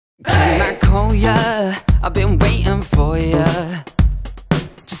call ya, I've been waiting for ya.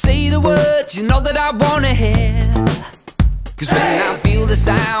 Just say the words you know that I wanna hear. Cause when I feel the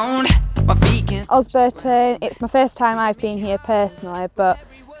sound, my feet can... Osberton, it's my first time I've been here personally, but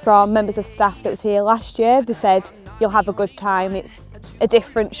from members of staff that was here last year, they said you'll have a good time. It's a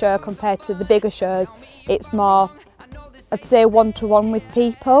different show compared to the bigger shows. It's more, I'd say, one-to-one with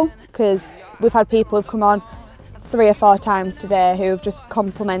people, because we've had people who've come on 3 or 4 times today who have just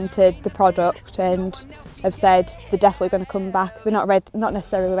complimented the product and have said they're definitely going to come back. They're not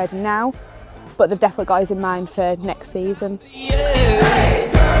necessarily ready now, but they've definitely got us in mind for next season.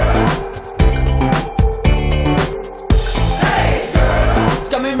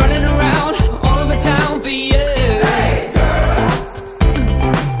 Got me running around all over town for you.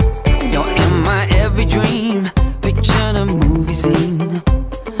 You're in my every dream, picture a movie scene.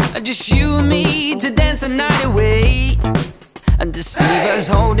 Just you and me to dance the night away. And this fever's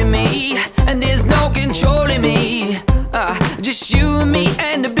holding me, and there's no controlling me. Just you and me,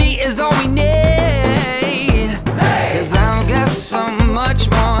 and the beat is all we need. Cause I've got so much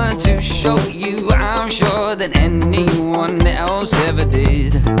more to show you, I'm sure, than anyone else ever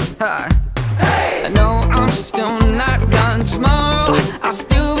did. I know I'm still not done. Tomorrow I'll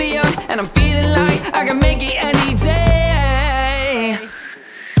still be young, and I'm feeling like I can make it any day.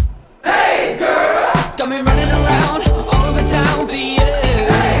 Hey girl, got me running around all over town for you.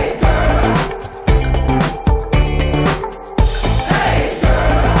 Hey girl, hey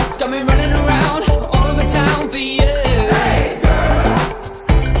girl, got me running around all over town for you. Hey girl,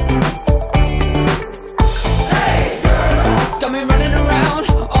 hey girl, got me running around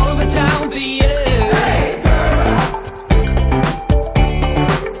all over town for you. Hey girl,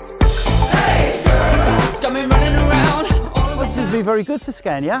 hey girl, got me running around all over town. This has been very good for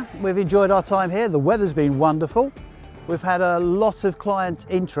Scania. We've enjoyed our time here. The weather's been wonderful. We've had a lot of client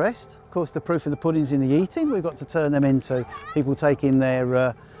interest. Of course, the proof of the pudding's in the eating. We've got to turn them into people taking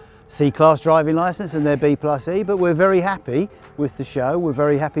their C-class driving licence and their B+E, but we're very happy with the show. We're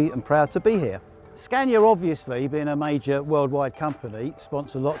very happy and proud to be here. Scania, obviously, being a major worldwide company,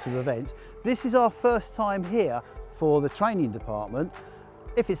 sponsor lots of events. This is our first time here for the training department.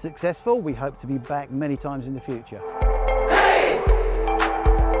 If it's successful, we hope to be back many times in the future.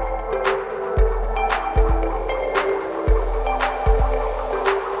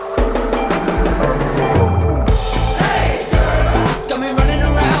 Got me running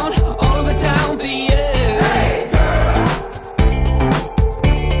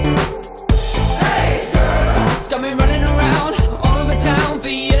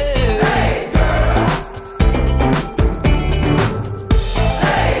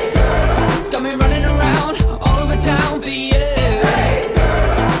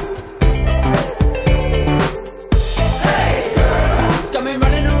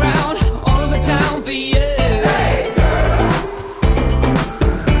around all over town for you.